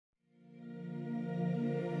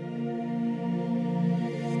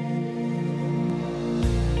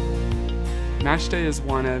Match day is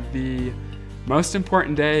one of the most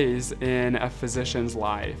important days in a physician's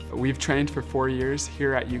life. We've trained for 4 years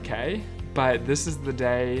here at UK, but this is the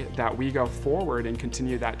day that we go forward and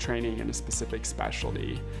continue that training in a specific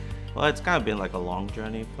specialty. Well, it's kind of been like a long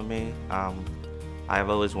journey for me.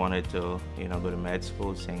 I've always wanted to, go to med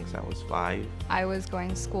school since I was 5. I was going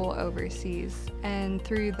to school overseas, and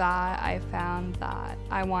through that I found that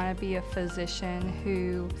I want to be a physician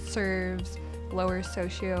who serves lower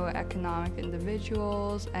socioeconomic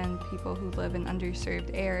individuals and people who live in underserved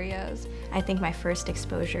areas. I think my first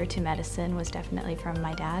exposure to medicine was definitely from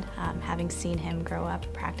my dad. Having seen him grow up,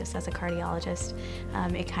 practice as a cardiologist,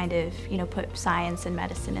 it kind of, put science and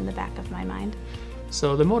medicine in the back of my mind.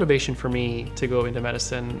 So the motivation for me to go into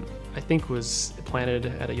medicine, I think, was planted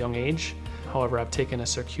at a young age. However, I've taken a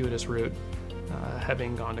circuitous route,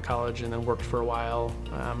 having gone to college and then worked for a while.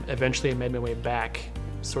 Eventually I made my way back,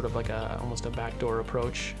 sort of like almost a backdoor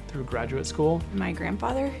approach through graduate school. My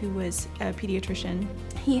grandfather, who was a pediatrician,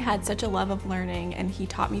 he had such a love of learning, and he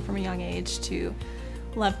taught me from a young age to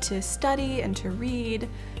love to study and to read.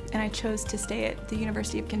 And I chose to stay at the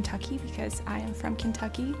University of Kentucky because I am from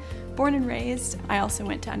Kentucky, born and raised. I also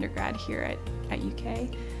went to undergrad here at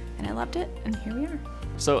UK, and I loved it, and here we are.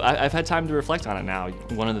 So I've had time to reflect on it now.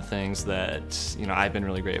 One of the things that I've been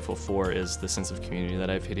really grateful for is the sense of community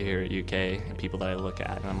that I've hit here at UK, and people that I look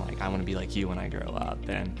at and I'm like, I want to be like you when I grow up,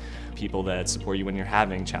 and people that support you when you're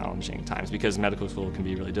having challenging times, because medical school can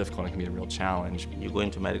be really difficult. It can be a real challenge. You go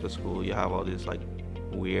into medical school, you have all these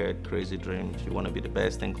weird, crazy dreams. You want to be the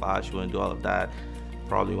best in class, you want to do all of that.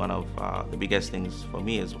 Probably one of the biggest things for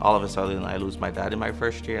me is all of a sudden I lose my dad in my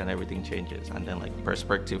first year and everything changes. And then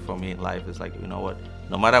perspective for me in life is you know what,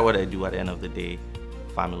 no matter what I do at the end of the day,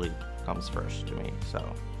 family comes first to me.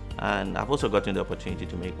 And I've also gotten the opportunity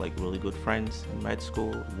to make really good friends in med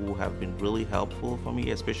school who have been really helpful for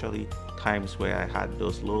me, especially times where I had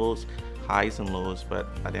those lows, highs and lows, but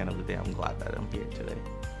at the end of the day, I'm glad that I'm here today.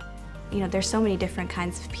 There's so many different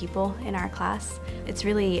kinds of people in our class. It's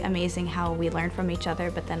really amazing how we learn from each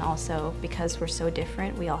other, but then also because we're so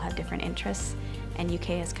different, we all have different interests, and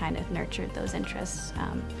UK has kind of nurtured those interests.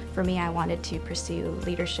 For me, I wanted to pursue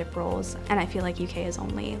leadership roles, and I feel like UK has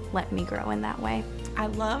only let me grow in that way. I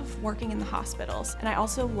love working in the hospitals, and I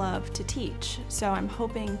also love to teach. So I'm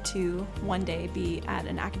hoping to one day be at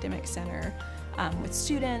an academic center with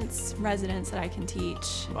students, residents that I can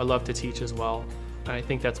teach. I love to teach as well. And I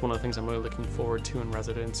think that's one of the things I'm really looking forward to in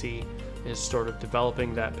residency, is sort of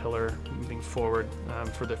developing that pillar moving forward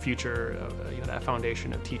for the future, that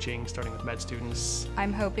foundation of teaching, starting with med students.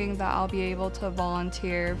 I'm hoping that I'll be able to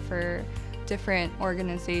volunteer for different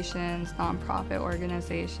organizations, nonprofit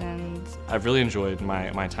organizations. I've really enjoyed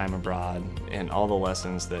my time abroad, and all the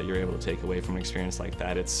lessons that you're able to take away from an experience like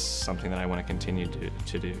that. It's something that I want to continue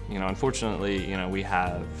to do. Unfortunately, we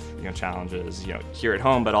have challenges here at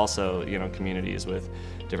home, but also communities with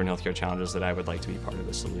different healthcare challenges that I would like to be part of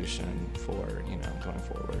the solution for going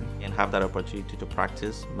forward. And have that opportunity to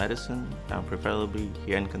practice medicine, preferably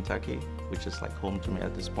here in Kentucky, which is home to me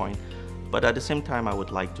at this point. But at the same time, I would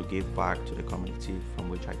like to give back to the community from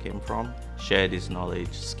which I came from, share this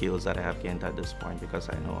knowledge, skills that I have gained at this point, because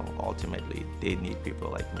I know ultimately they need people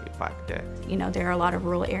like me back there. There are a lot of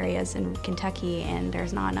rural areas in Kentucky, and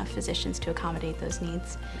there's not enough physicians to accommodate those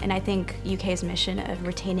needs. And I think UK's mission of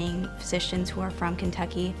retaining physicians who are from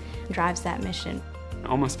Kentucky drives that mission.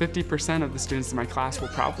 Almost 50% of the students in my class will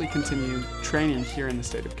probably continue training here in the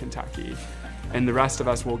state of Kentucky, and the rest of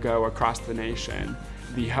us will go across the nation.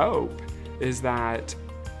 The hope is that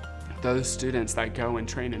those students that go and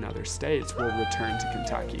train in other states will return to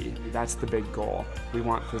Kentucky. That's the big goal. We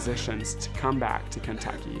want physicians to come back to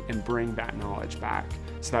Kentucky and bring that knowledge back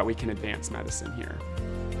so that we can advance medicine here.